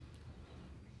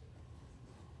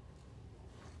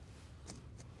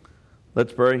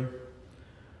Let's pray.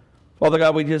 Father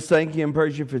God, we just thank you and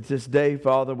praise you for this day,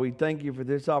 Father. We thank you for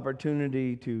this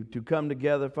opportunity to come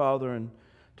together, Father, and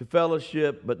to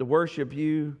fellowship, but to worship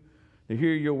you, to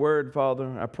hear your word,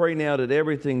 Father. I pray now that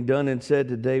everything done and said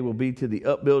today will be to the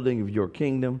upbuilding of your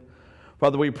kingdom.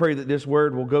 Father, we pray that this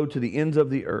word will go to the ends of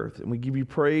the earth, and we give you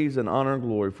praise and honor and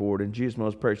glory for it in Jesus'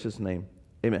 most precious name.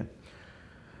 Amen.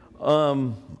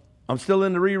 I'm still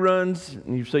in the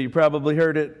reruns, so you probably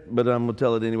heard it, but I'm going to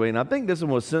tell it anyway. And I think this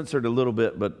one was censored a little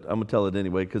bit, but I'm going to tell it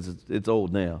anyway because it's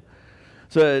old now.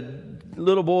 So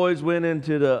little boys went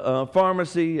into the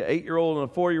pharmacy, an 8-year-old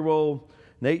and a 4-year-old.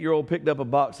 An 8-year-old picked up a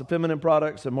box of feminine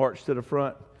products and marched to the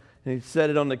front. And he set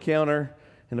it on the counter,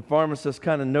 and the pharmacist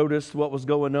kind of noticed what was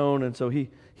going on. And so he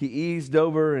eased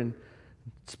over and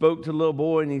spoke to the little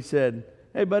boy, and he said,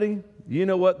 "Hey, buddy, you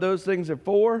know what those things are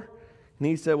for?" And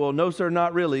he said, "Well, no, sir,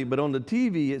 not really. But on the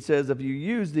TV, it says if you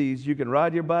use these, you can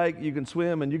ride your bike, you can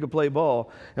swim, and you can play ball.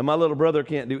 And my little brother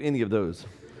can't do any of those."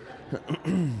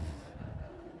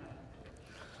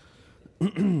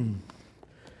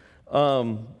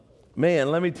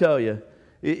 Man, let me tell you,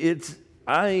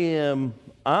 I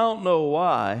don't know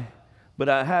why, but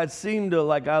I had seemed to,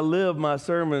 like, I live my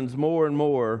sermons more and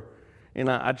more. And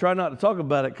I try not to talk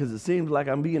about it because it seems like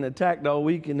I'm being attacked all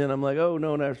week. And then I'm like, oh,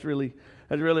 no, that's really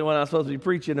what I'm supposed to be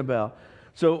preaching about.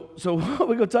 So what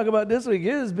we're going to talk about this week,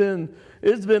 it's been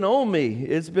on me.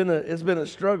 It's been a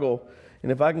struggle.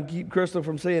 And if I can keep Crystal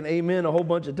from saying amen a whole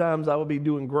bunch of times, I will be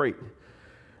doing great.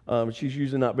 She's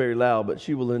usually not very loud, but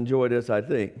she will enjoy this, I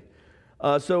think.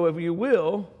 So if you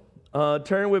will,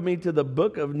 turn with me to the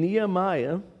book of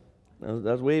Nehemiah.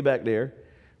 That's way back there,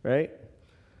 right?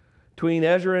 Between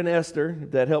Ezra and Esther,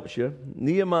 if that helps you.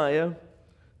 Nehemiah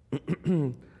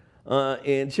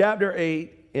in chapter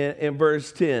 8 and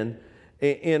verse 10.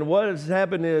 And what has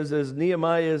happened is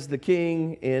Nehemiah is the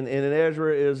king, and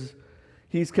Ezra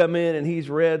he's come in and he's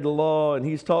read the law and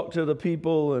he's talked to the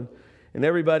people, and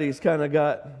everybody's kind of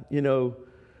got, they've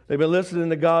been listening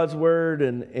to God's word.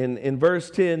 And in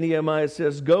verse 10, Nehemiah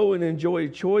says, "Go and enjoy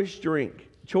choice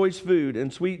food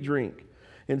and sweet drink,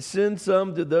 and send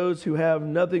some to those who have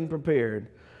nothing prepared.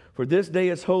 For this day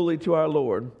is holy to our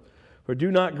Lord. For do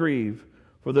not grieve,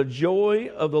 for the joy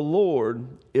of the Lord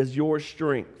is your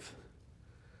strength."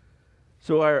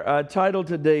 So our title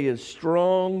today is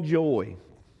Strong Joy.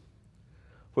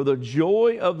 For the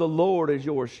joy of the Lord is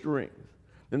your strength.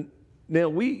 And now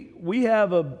we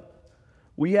have a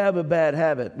bad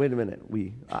habit. Wait a minute.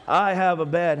 I have a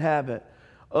bad habit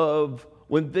of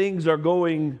when things are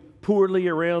going poorly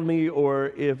around me,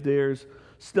 or if there's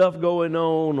stuff going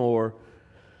on, or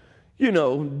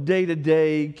day to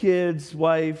day, kids,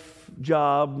 wife,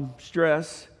 job,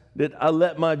 stress, that I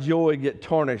let my joy get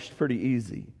tarnished pretty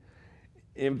easy.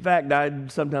 In fact, I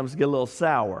sometimes get a little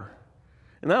sour.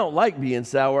 And I don't like being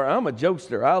sour. I'm a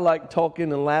jokester. I like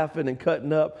talking and laughing and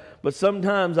cutting up, but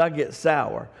sometimes I get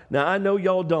sour. Now, I know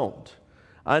y'all don't.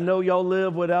 I know y'all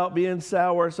live without being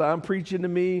sour, so I'm preaching to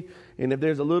me, and if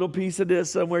there's a little piece of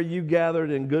this somewhere you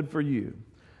gathered, then good for you.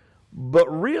 But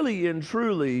really and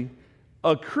truly,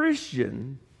 a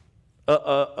Christian,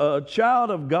 a child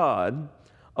of God,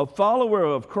 a follower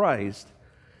of Christ,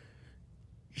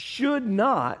 should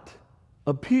not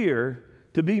appear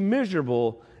to be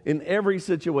miserable in every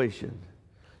situation.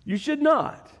 You should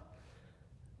not.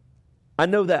 I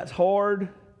know that's hard.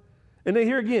 And then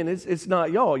here again, it's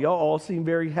not y'all. Y'all all seem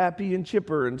very happy and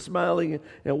chipper and smiling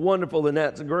and wonderful, and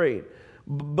that's great.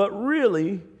 But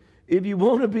really, if you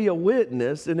want to be a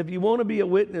witness, and if you want to be a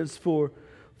witness for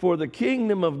the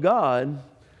kingdom of God,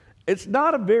 it's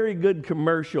not a very good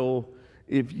commercial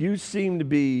if you seem to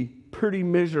be pretty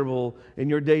miserable in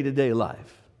your day-to-day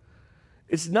life.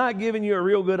 It's not giving you a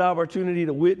real good opportunity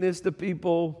to witness to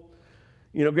people.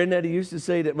 Granddaddy used to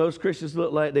say that most Christians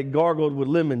look like they gargled with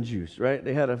lemon juice, right?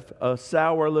 They had a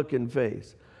sour-looking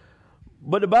face.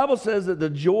 But the Bible says that the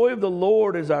joy of the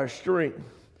Lord is our strength.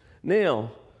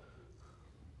 Now,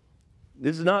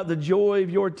 this is not the joy of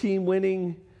your team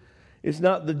winning. It's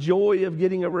not the joy of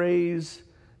getting a raise.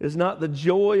 It's not the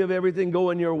joy of everything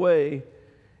going your way.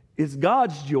 It's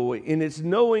God's joy, and it's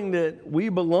knowing that we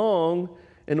belong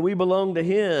and we belong to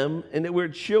Him, and that we're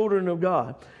children of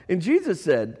God. And Jesus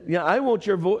said, I want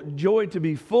your joy to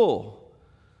be full.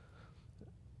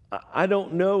 I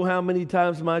don't know how many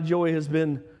times my joy has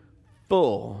been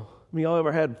full. Y'all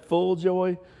ever had full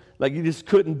joy? Like you just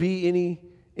couldn't be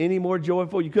any more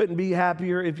joyful? You couldn't be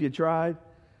happier if you tried?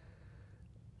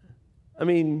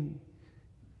 The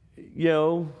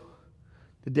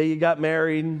day you got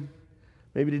married,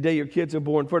 maybe the day your kids are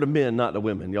born, for the men, not the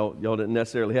women. Y'all didn't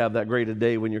necessarily have that great a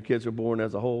day when your kids were born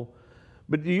as a whole.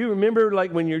 But do you remember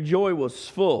like when your joy was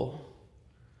full?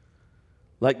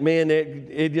 Like, man,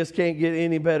 it just can't get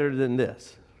any better than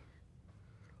this.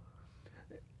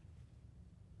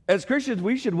 As Christians,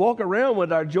 we should walk around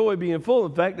with our joy being full.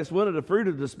 In fact, it's one of the fruit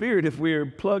of the Spirit. If we're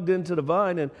plugged into the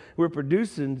vine and we're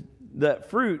producing that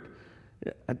fruit,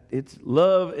 it's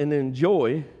love and then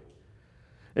joy.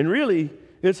 And really,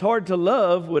 it's hard to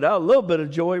love without a little bit of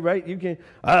joy, right? You can,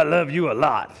 I love you a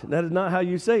lot. That is not how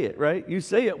you say it, right? You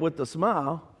say it with a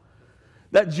smile.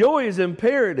 That joy is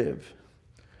imperative.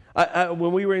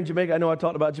 When we were in Jamaica, I know I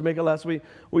talked about Jamaica last week.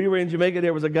 We were in Jamaica,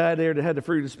 there was a guy there that had the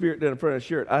fruit of the Spirit down in front of the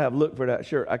shirt. I have looked for that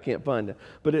shirt. I can't find it.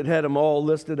 But it had them all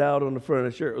listed out on the front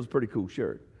of the shirt. It was a pretty cool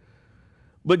shirt.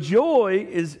 But joy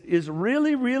is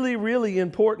really, really, really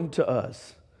important to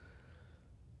us.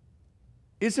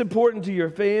 It's important to your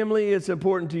family. It's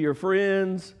important to your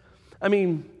friends. I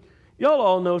mean, y'all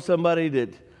all know somebody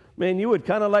that, man, you would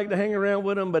kind of like to hang around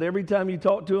with them, but every time you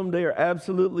talk to them, they are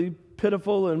absolutely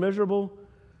pitiful and miserable.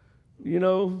 You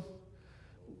know,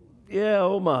 yeah,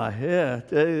 oh my, yeah.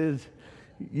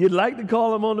 You'd like to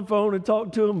call them on the phone and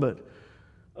talk to them, but,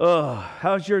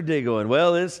 how's your day going?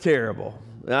 Well, it's terrible.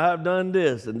 I've done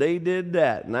this, and they did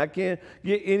that, and I can't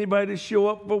get anybody to show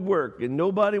up for work, and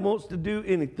nobody wants to do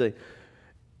anything.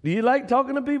 Do you like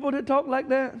talking to people that talk like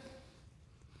that?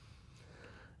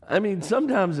 I mean,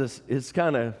 sometimes it's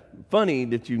kind of funny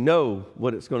that you know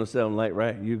what it's going to sound like,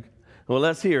 right? Well,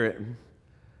 let's hear it.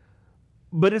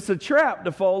 But it's a trap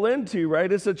to fall into,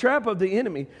 right? It's a trap of the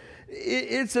enemy.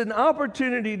 It's an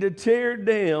opportunity to tear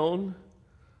down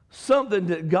something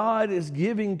that God is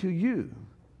giving to you.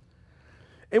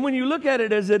 And when you look at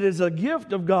it as it is a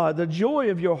gift of God, the joy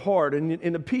of your heart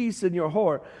and the peace in your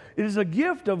heart, it is a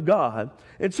gift of God.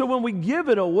 And so when we give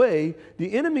it away,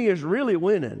 the enemy is really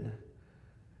winning.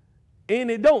 And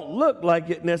it don't look like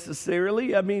it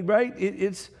necessarily. I mean, right?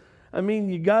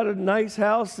 You got a nice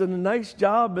house and a nice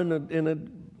job and a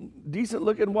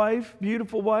decent-looking wife,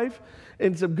 beautiful wife,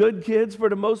 and some good kids for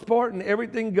the most part, and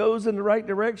everything goes in the right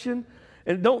direction.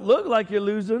 And it don't look like you're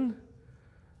losing,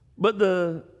 but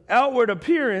the outward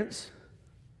appearance,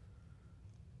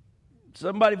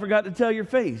 somebody forgot to tell your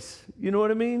face. You know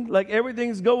what I mean? Like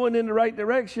everything's going in the right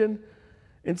direction,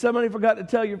 and somebody forgot to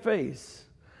tell your face.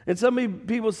 And some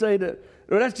people say that,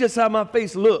 well, that's just how my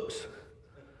face looks.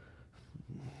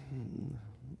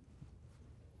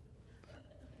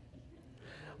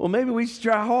 Well, maybe we should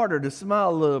try harder to smile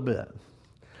a little bit.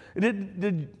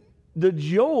 The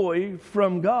joy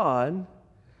from God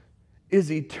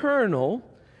is eternal,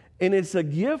 and it's a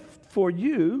gift for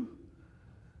you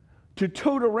to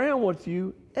tote around with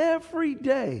you every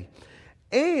day.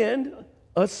 And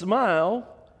a smile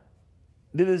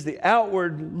that is the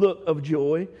outward look of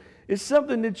joy is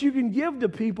something that you can give to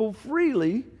people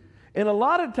freely. And a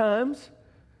lot of times,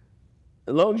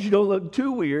 as long as you don't look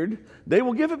too weird, they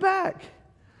will give it back.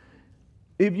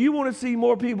 If you want to see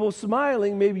more people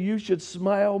smiling, maybe you should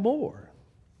smile more.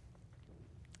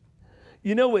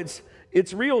 You know, it's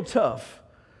real tough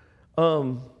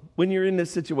when you're in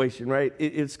this situation, right?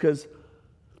 It's because,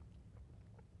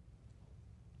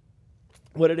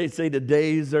 what do they say? The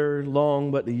days are long,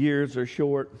 but the years are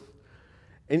short.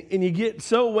 And you get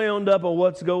so wound up on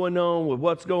what's going on with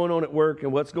what's going on at work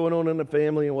and what's going on in the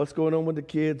family and what's going on with the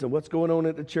kids and what's going on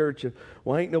at the church and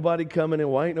why ain't nobody coming and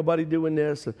why ain't nobody doing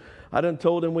this. And I done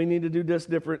told them we need to do this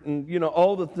different and, you know,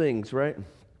 all the things, right?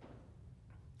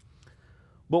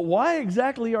 But why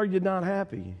exactly are you not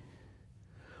happy?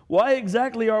 Why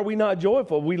exactly are we not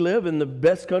joyful? We live in the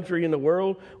best country in the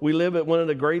world. We live at one of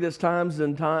the greatest times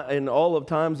in all of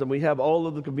times, and we have all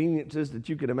of the conveniences that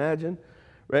you can imagine,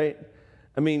 right?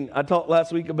 I mean, I talked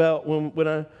last week about when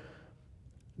I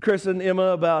christened Emma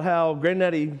about how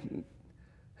Granddaddy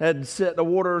had set the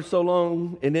water so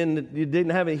long, and then you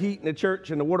didn't have any heat in the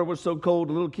church, and the water was so cold,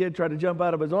 the little kid tried to jump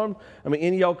out of his arms. I mean,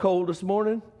 any of y'all cold this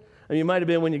morning? I mean, you might have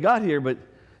been when you got here, but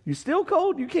you still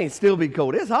cold? You can't still be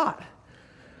cold. It's hot.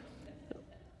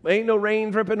 Ain't no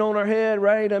rain dripping on our head,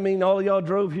 right? I mean, all of y'all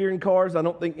drove here in cars. I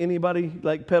don't think anybody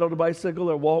like pedaled a bicycle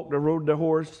or walked or rode the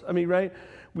horse. I mean, right?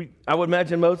 I would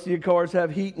imagine most of your cars have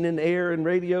heating and air and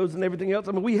radios and everything else.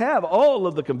 I mean, we have all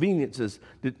of the conveniences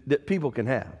that people can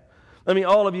have. I mean,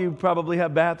 all of you probably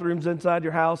have bathrooms inside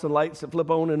your house and lights that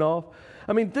flip on and off.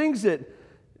 I mean, things that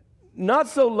not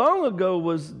so long ago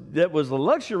was a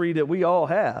luxury that we all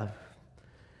have.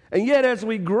 And yet as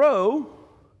we grow,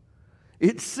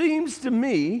 it seems to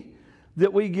me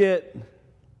that we get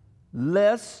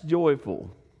less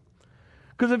joyful.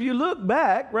 Because if you look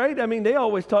back, right, I mean, they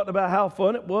always talked about how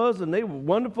fun it was, and they were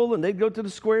wonderful, and they'd go to the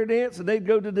square dance, and they'd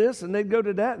go to this, and they'd go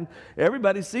to that, and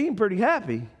everybody seemed pretty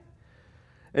happy.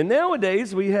 And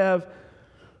nowadays, we have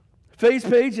face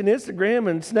page and Instagram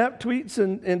and snap tweets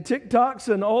and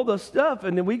TikToks and all the stuff,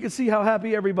 and then we can see how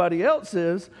happy everybody else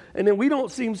is, and then we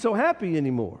don't seem so happy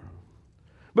anymore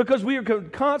because we are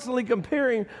constantly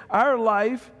comparing our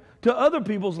life to other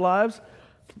people's lives.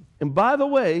 And by the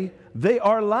way, they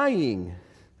are lying.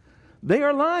 They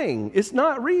are lying. It's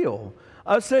not real.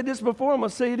 I've said this before, I'm going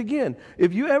to say it again.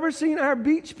 If you ever seen our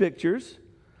beach pictures,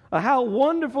 how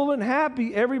wonderful and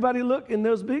happy everybody looked in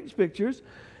those beach pictures,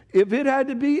 if it had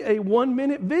to be a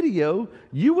 1-minute video,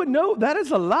 you would know that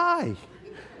is a lie.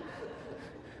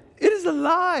 It is a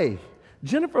lie.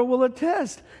 Jennifer will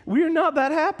attest. We are not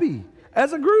that happy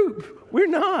as a group. We're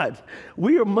not.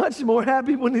 We are much more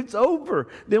happy when it's over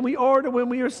than we are when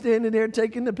we are standing there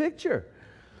taking the picture.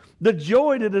 The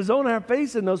joy that is on our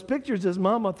face in those pictures is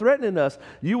Mama threatening us.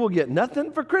 You will get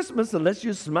nothing for Christmas unless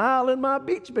you smile in my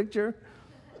beach picture.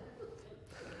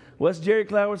 What's Jerry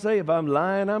Clower say? If I'm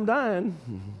lying, I'm dying.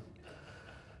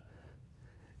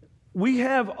 We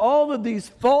have all of these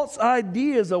false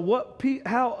ideas of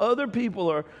how other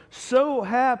people are so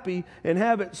happy and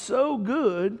have it so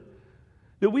good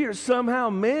that we are somehow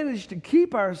managed to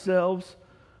keep ourselves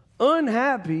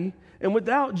unhappy and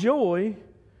without joy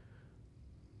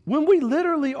when we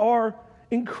literally are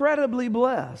incredibly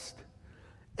blessed.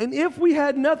 And if we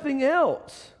had nothing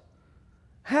else,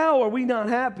 how are we not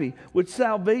happy with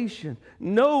salvation,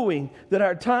 knowing that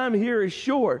our time here is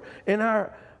short and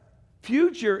our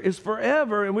future is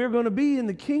forever and we're going to be in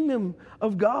the kingdom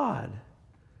of God?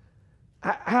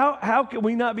 How can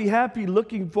we not be happy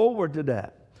looking forward to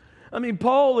that? I mean,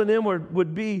 Paul and them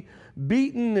would be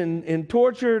beaten and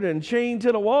tortured and chained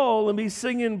to the wall and be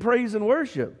singing praise and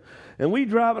worship. And we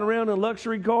driving around in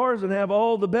luxury cars and have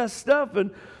all the best stuff, and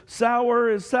sour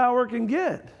as sour can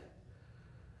get.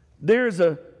 There's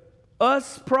a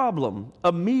us problem,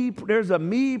 there's a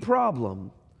me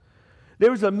problem.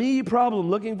 There's a me problem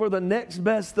looking for the next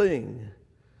best thing.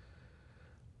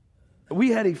 We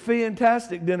had a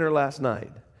fantastic dinner last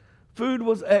night. Food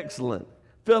was excellent.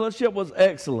 Fellowship was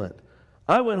excellent.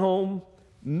 I went home,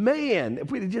 man,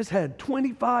 if we'd have just had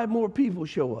 25 more people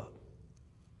show up.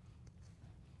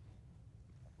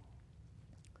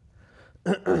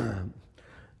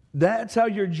 That's how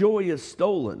your joy is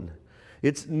stolen.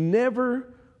 It's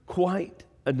never quite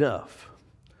enough.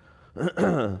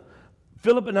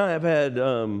 Philip and I have had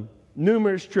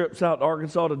numerous trips out to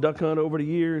Arkansas to duck hunt over the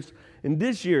years. And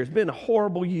this year, it's been a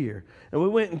horrible year. And we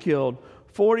went and killed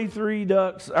 43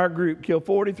 ducks. Our group killed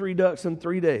 43 ducks in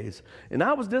 3 days. And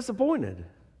I was disappointed.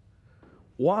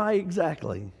 Why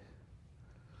exactly?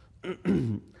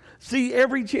 See,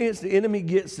 every chance the enemy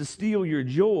gets to steal your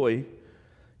joy,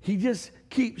 he just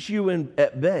keeps you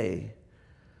at bay.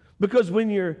 Because when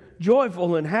you're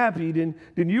joyful and happy, then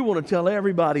you want to tell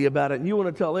everybody about it. And you want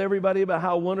to tell everybody about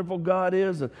how wonderful God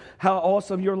is and how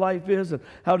awesome your life is and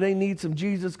how they need some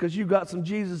Jesus because you got some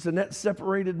Jesus and that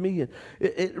separated me. And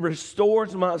it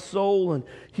restores my soul and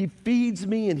he feeds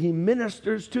me and he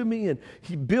ministers to me and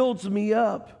he builds me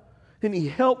up and he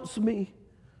helps me.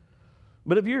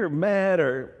 But if you're mad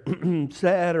or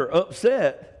sad or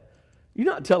upset, you're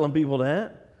not telling people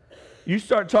that. You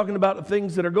start talking about the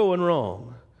things that are going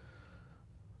wrong.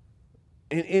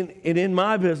 And in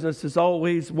my business, it's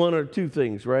always one or two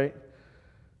things, right?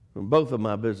 Both of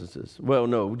my businesses. Well,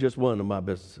 no, just one of my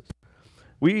businesses.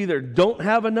 We either don't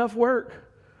have enough work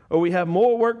or we have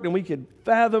more work than we can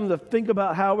fathom to think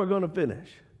about how we're going to finish.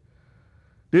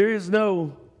 There is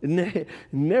it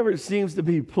never seems to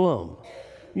be plumb.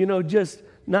 Just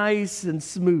nice and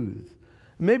smooth.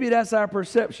 Maybe that's our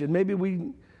perception. Maybe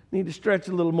we need to stretch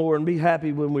a little more and be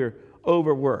happy when we're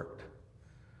overworked.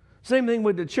 Same thing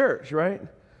with the church, right?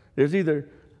 There's either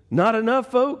not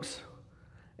enough folks,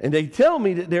 and they tell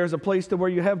me that there's a place to where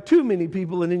you have too many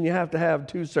people and then you have to have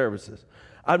 2 services.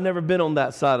 I've never been on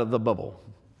that side of the bubble.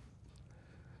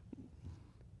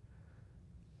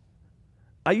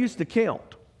 I used to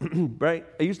count, right?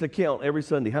 I used to count every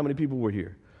Sunday how many people were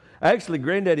here. Actually,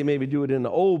 Granddaddy made me do it in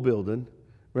the old building,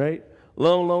 right?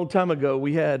 Long, long time ago,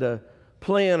 we had a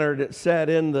planner that sat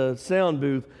in the sound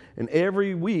booth, and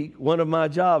every week, one of my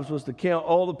jobs was to count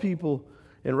all the people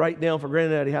and write down for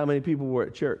Granddaddy how many people were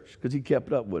at church, because he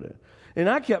kept up with it. And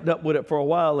I kept up with it for a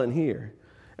while in here.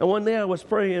 And one day I was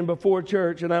praying before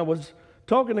church, and I was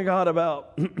talking to God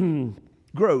about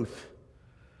growth.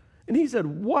 And he said,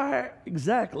 why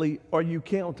exactly are you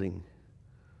counting?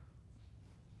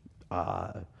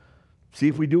 See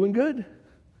if we're doing good.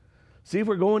 See if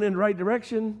we're going in the right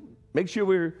direction. Make sure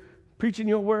we're preaching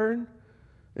your word.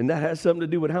 And that has something to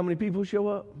do with how many people show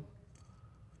up?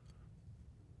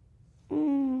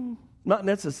 Not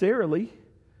necessarily.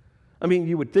 I mean,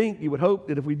 you would think, you would hope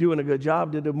that if we're doing a good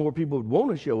job, that more people would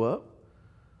want to show up.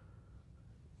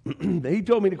 He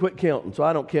told me to quit counting, so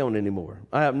I don't count anymore.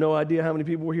 I have no idea how many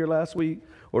people were here last week,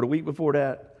 or the week before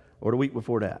that, or the week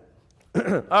before that.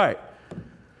 All right.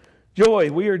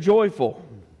 Joy. We are joyful.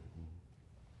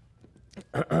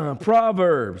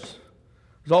 Proverbs.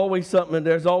 There's always something.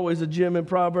 There's always a gem in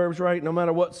Proverbs, right? No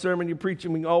matter what sermon you're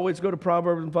preaching, we can always go to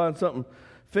Proverbs and find something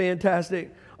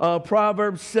fantastic.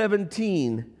 Proverbs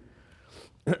 17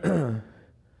 and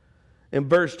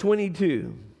verse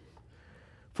 22.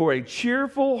 For a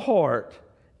cheerful heart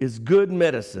is good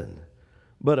medicine,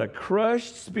 but a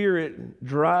crushed spirit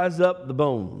dries up the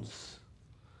bones.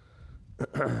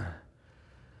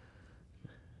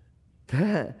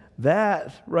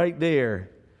 That right there,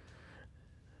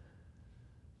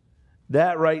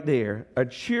 a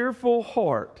cheerful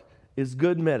heart is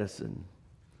good medicine.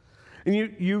 And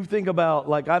you think about,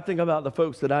 like I think about the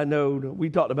folks that I know. We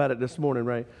talked about it this morning,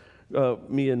 right?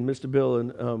 Me and Mr. Bill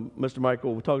and Mr.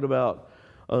 Michael, we talked about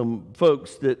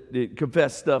folks that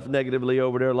confessed stuff negatively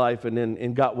over their life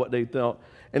and got what they thought.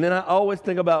 And then I always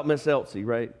think about Miss Elsie,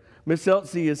 right? Miss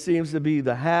Elsie seems to be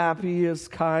the happiest,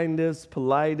 kindest,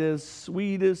 politest,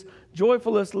 sweetest,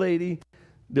 joyfulest lady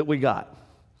that we got.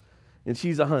 And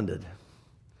she's 100.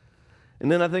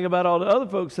 And then I think about all the other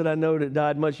folks that I know that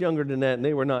died much younger than that, and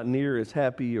they were not near as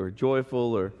happy or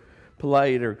joyful or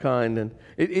polite or kind. And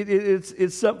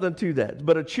it's something to that.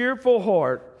 But a cheerful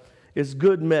heart is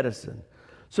good medicine.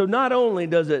 So not only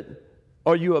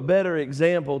are you a better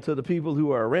example to the people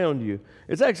who are around you,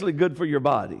 it's actually good for your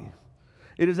body.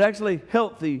 It is actually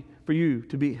healthy for you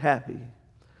to be happy.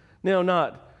 Now,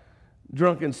 not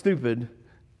drunk and stupid,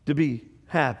 to be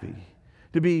happy,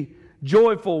 to be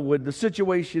joyful with the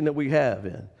situation that we have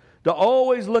in, to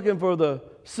always looking for the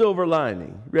silver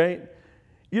lining, right?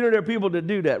 You know, there are people that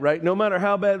do that, right? No matter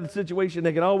how bad the situation,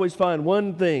 they can always find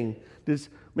one thing. This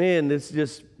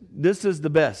is the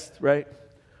best, right?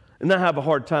 And I have a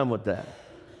hard time with that.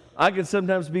 I can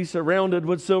sometimes be surrounded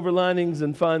with silver linings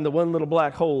and find the one little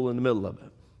black hole in the middle of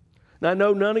it. Now, I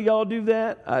know none of y'all do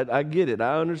that. I get it.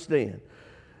 I understand.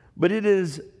 But it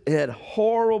is a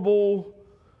horrible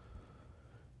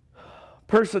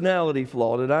personality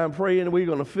flaw that I'm praying we're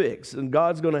going to fix. And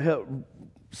God's going to help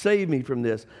save me from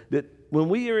this. That when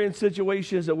we are in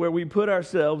situations that where we put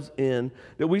ourselves in,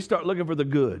 that we start looking for the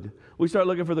good. We start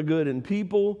looking for the good in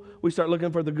people. We start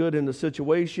looking for the good in the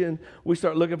situation. We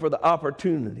start looking for the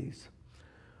opportunities.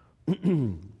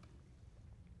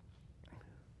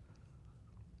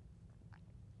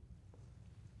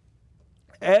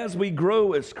 As we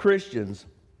grow as Christians,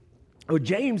 what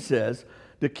James says,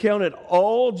 to count it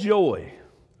all joy,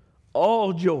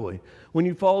 when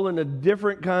you fall into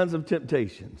different kinds of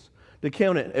temptations, to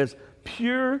count it as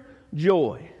pure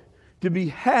joy, to be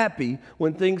happy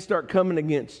when things start coming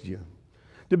against you,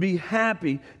 to be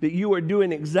happy that you are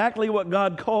doing exactly what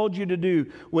God called you to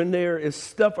do when there is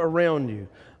stuff around you.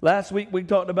 Last week we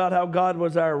talked about how God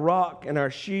was our rock and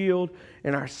our shield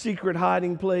and our secret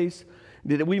hiding place,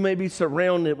 that we may be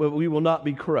surrounded but we will not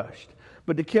be crushed.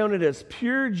 But to count it as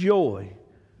pure joy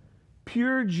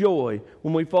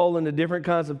when we fall into different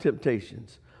kinds of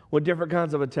temptations, with different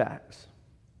kinds of attacks,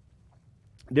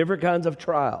 different kinds of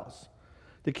trials,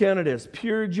 to count it as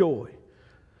pure joy.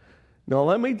 Now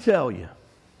let me tell you,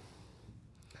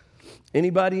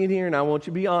 anybody in here, and I want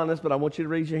you to be honest, but I want you to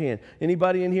raise your hand.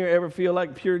 Anybody in here ever feel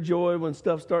like pure joy when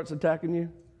stuff starts attacking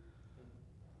you?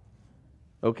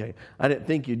 Okay, I didn't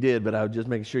think you did, but I was just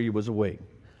making sure you was awake.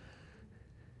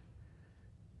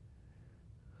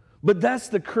 But that's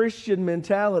the Christian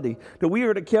mentality, that we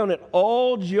are to count it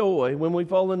all joy when we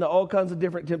fall into all kinds of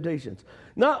different temptations.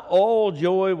 Not all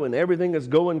joy when everything is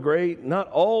going great. Not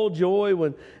all joy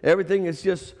when everything is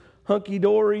just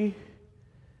hunky-dory.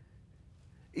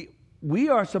 We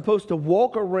are supposed to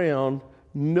walk around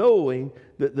knowing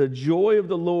that the joy of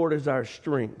the Lord is our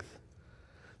strength,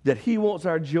 that He wants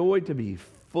our joy to be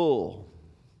full.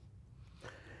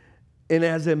 And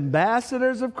as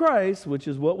ambassadors of Christ, which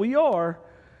is what we are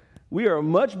a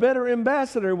much better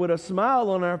ambassador with a smile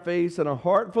on our face and a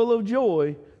heart full of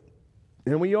joy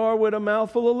than we are with a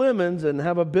mouthful of lemons and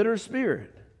have a bitter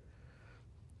spirit.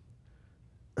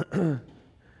 You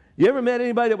ever met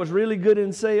anybody that was really good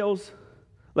in sales?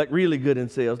 Like really good in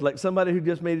sales? Like somebody who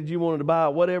just made it you wanted to buy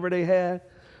whatever they had?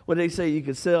 When they say you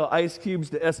could sell ice cubes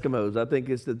to Eskimos, I think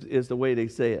is the way they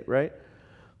say it, right?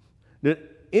 Did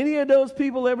any of those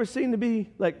people ever seem to be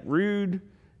like rude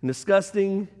and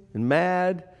disgusting and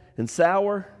mad and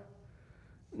sour?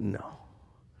 No.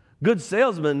 Good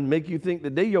salesmen make you think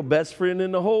that they're your best friend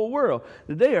in the whole world.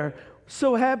 That they are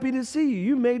so happy to see you.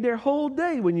 You made their whole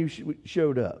day when you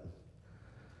showed up.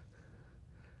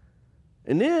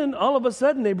 And then all of a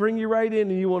sudden they bring you right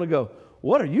in and you want to go,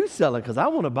 what are you selling? Because I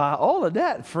want to buy all of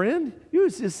that, friend. You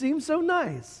just seem so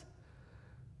nice.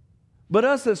 But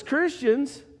us as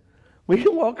Christians, we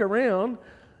can walk around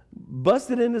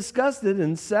busted and disgusted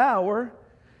and sour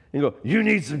and go, you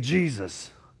need some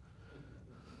Jesus.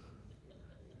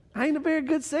 I ain't a very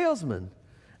good salesman.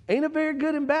 Ain't a very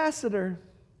good ambassador.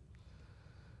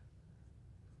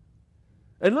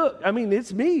 And look, I mean,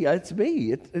 it's me. It's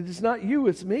me. It's not you.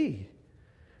 It's me.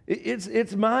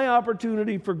 It's my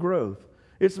opportunity for growth.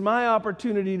 It's my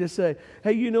opportunity to say,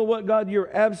 hey, you know what, God, you're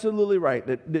absolutely right.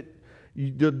 That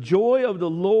the joy of the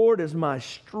Lord is my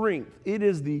strength. It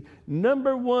is the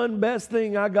number one best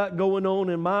thing I got going on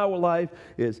in my life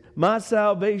is my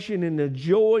salvation and the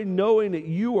joy knowing that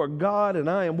you are God and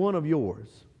I am one of yours.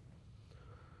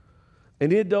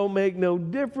 And it don't make no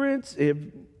difference if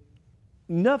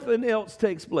nothing else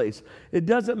takes place. It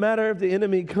doesn't matter if the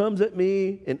enemy comes at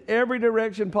me in every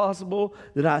direction possible,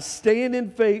 that I stand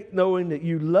in faith knowing that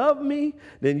you love me,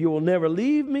 then you will never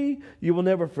leave me, you will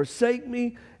never forsake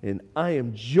me, and I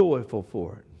am joyful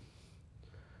for it.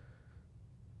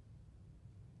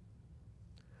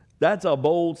 That's a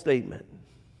bold statement,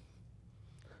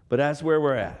 but that's where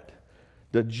we're at.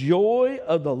 The joy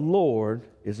of the Lord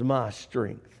is my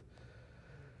strength.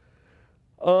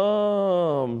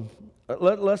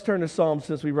 Let's turn to Psalms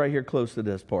since we're right here close to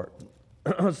this part.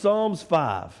 Psalms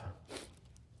 5.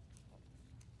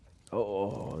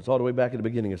 Oh, it's all the way back at the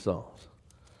beginning of Psalms.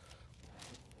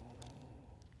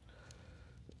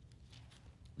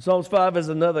 Psalms 5 is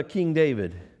another King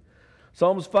David.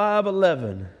 Psalms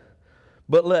 5:11.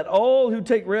 But let all who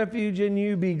take refuge in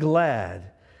you be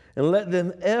glad, and let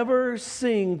them ever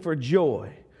sing for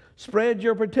joy. Spread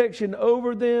your protection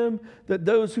over them, that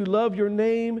those who love your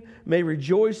name may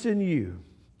rejoice in you.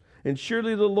 And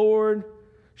surely, Lord,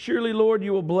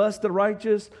 you will bless the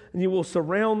righteous, and you will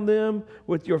surround them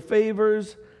with your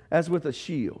favors as with a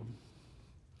shield.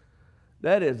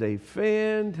 That is a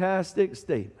fantastic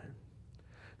statement,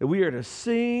 that we are to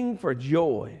sing for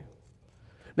joy.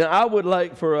 Now, I would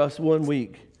like for us one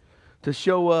week to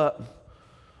show up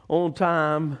on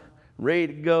time, ready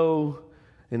to go,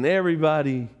 and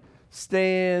everybody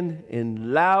stand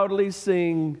and loudly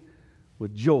sing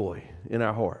with joy in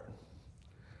our heart.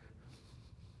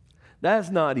 That's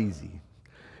not easy.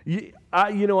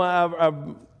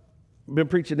 I've been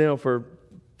preaching now for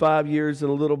 5 years and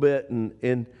a little bit,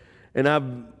 and I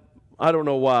don't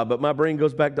know why, but my brain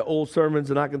goes back to old sermons,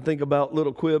 and I can think about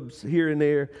little quibs here and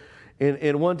there.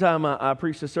 And one time I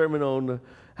preached a sermon on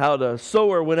how the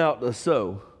sower went out to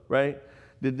sow, right?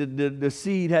 The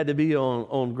seed had to be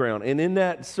on ground. And in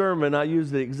that sermon, I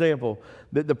used the example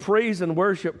that the praise and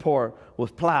worship part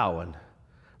was plowing,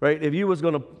 right? If you were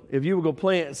going to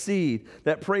plant seed,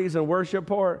 that praise and worship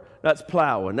part, that's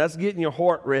plowing. That's getting your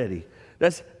heart ready.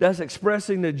 That's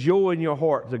expressing the joy in your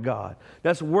heart to God.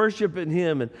 That's worshiping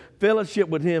Him and fellowship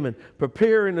with Him and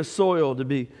preparing the soil to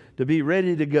be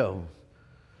ready to go.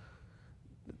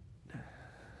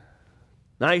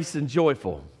 Nice and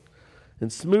joyful,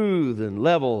 and smooth and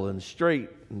level and straight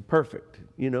and perfect,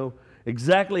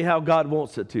 exactly how God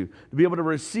wants it to be able to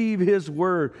receive His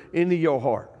word into your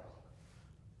heart.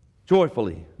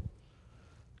 Joyfully.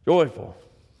 Joyful.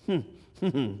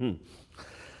 And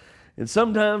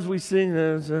sometimes we sing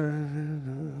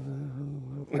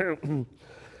and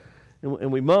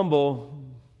we mumble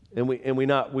and we're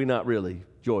not really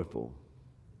joyful.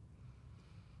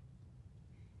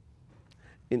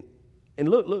 And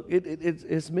look,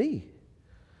 it's me.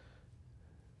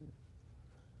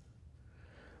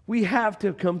 We have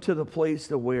to come to the place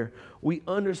to where we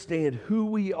understand who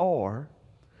we are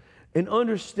and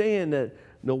understand that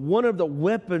one of the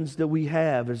weapons that we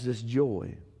have is this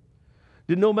joy.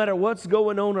 That no matter what's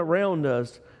going on around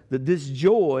us, that this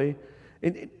joy,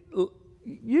 and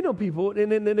people,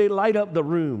 and then they light up the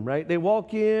room, right? They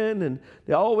walk in and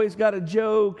they always got a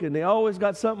joke and they always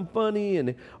got something funny and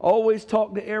they always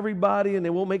talk to everybody and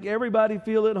they will make everybody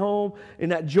feel at home,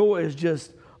 and that joy is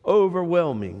just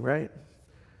overwhelming, right?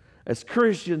 As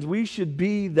Christians, we should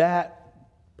be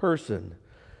that person.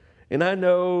 And I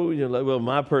know,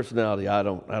 my personality, I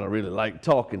don't really like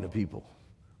talking to people.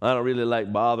 I don't really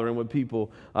like bothering with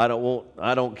people. I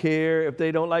don't care if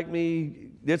they don't like me.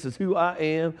 This is who I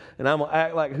am, and I'm going to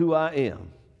act like who I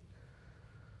am.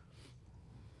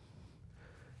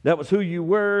 That was who you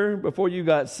were before you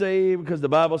got saved, because the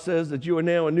Bible says that you are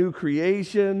now a new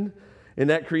creation. and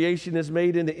that creation is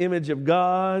made in the image of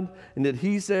God, and that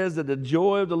he says that the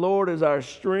joy of the Lord is our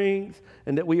strength,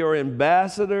 and that we are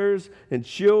ambassadors and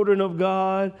children of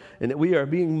God, and that we are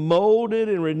being molded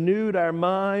and renewed our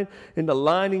mind into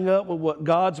lining up with what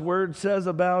God's word says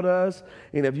about us.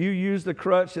 And if you use the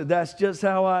crutch that that's just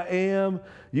how I am,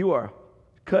 you are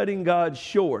cutting God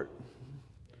short.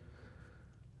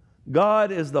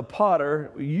 God is the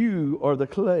potter, you are the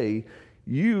clay.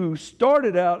 You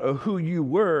started out of who you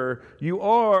were. You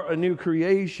are a new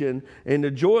creation, and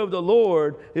the joy of the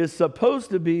Lord is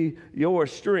supposed to be your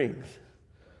strength.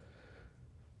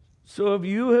 So if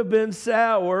you have been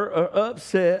sour or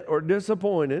upset or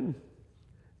disappointed,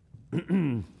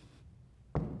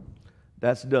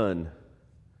 that's done.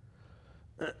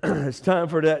 It's time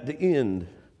for that to end.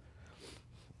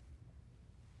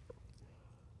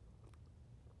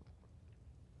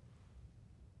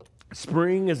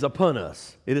 Spring is upon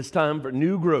us. It is time for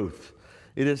new growth.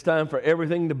 It is time for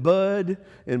everything to bud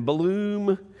and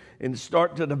bloom and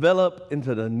start to develop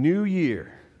into the new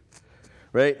year.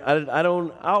 Right? I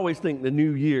always think the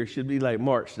new year should be like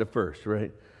March the 1st,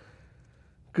 right?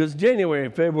 Because January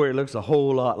and February looks a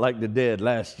whole lot like the dead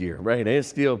last year, right? And it's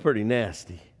still pretty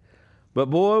nasty. But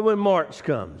boy, when March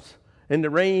comes and the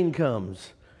rain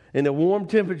comes and the warm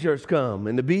temperatures come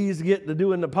and the bees get to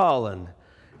doing the pollen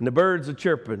and the birds are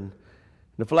chirping,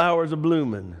 the flowers are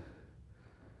blooming.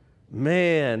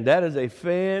 Man, that is a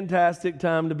fantastic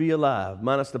time to be alive,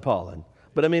 minus the pollen.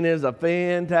 But I mean, it's a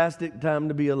fantastic time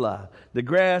to be alive. The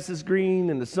grass is green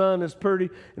and the sun is pretty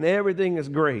and everything is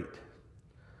great.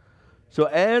 So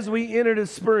as we enter the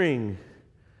spring,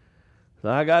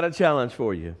 I got a challenge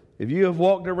for you. If you have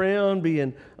walked around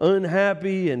being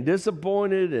unhappy and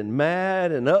disappointed and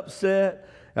mad and upset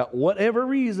at whatever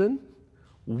reason,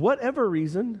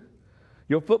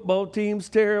 your football team's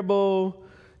terrible,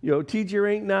 your teacher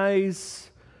ain't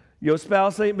nice, your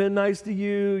spouse ain't been nice to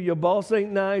you, your boss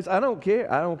ain't nice. I don't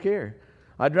care.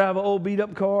 I drive an old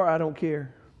beat-up car. I don't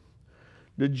care.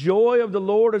 The joy of the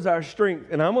Lord is our strength.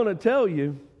 And I'm going to tell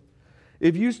you,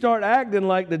 if you start acting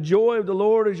like the joy of the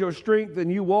Lord is your strength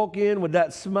and you walk in with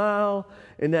that smile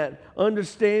and that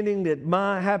understanding that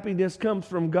my happiness comes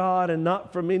from God and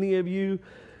not from any of you,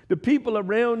 the people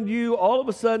around you all of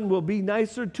a sudden will be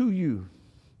nicer to you.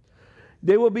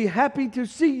 They will be happy to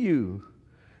see you.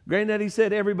 Granddaddy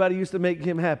said everybody used to make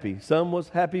him happy. Some was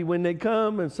happy when they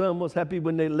come and some was happy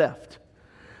when they left.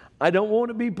 I don't want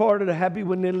to be part of the happy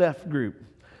when they left group.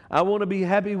 I want to be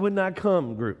happy when I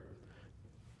come group.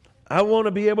 I want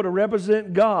to be able to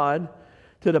represent God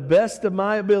to the best of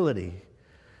my ability,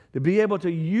 to be able to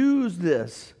use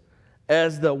this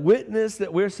as the witness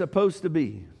that we're supposed to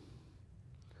be.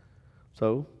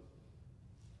 So,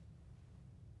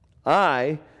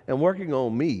 I am working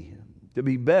on me to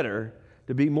be better,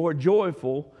 to be more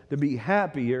joyful, to be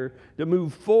happier, to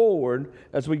move forward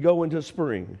as we go into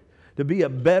spring, to be a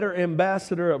better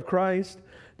ambassador of Christ,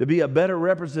 to be a better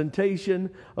representation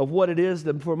of what it is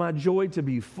for my joy to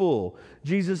be full.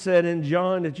 Jesus said in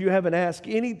John that you haven't asked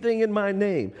anything in my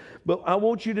name, but I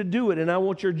want you to do it, and I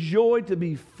want your joy to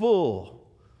be full.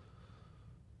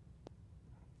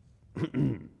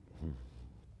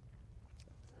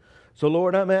 So,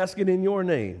 Lord, I'm asking in your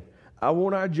name. I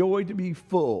want our joy to be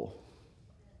full.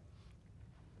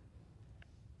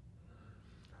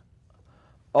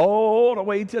 All the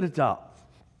way to the top.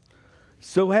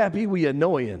 So happy we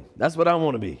annoying. That's what I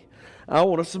want to be. I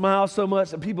want to smile so much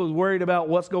that people are worried about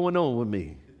what's going on with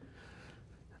me.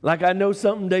 Like I know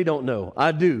something they don't know.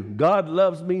 I do. God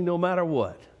loves me no matter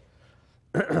what.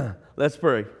 Let's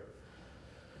pray.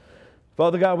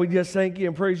 Father God, we just thank you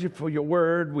and praise you for your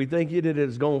word. We thank you that it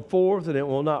has gone forth and it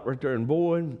will not return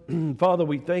void. Father,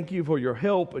 we thank you for your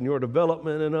help and your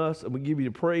development in us, and we give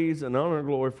you praise and honor and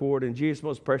glory for it in Jesus'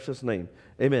 most precious name.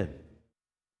 Amen.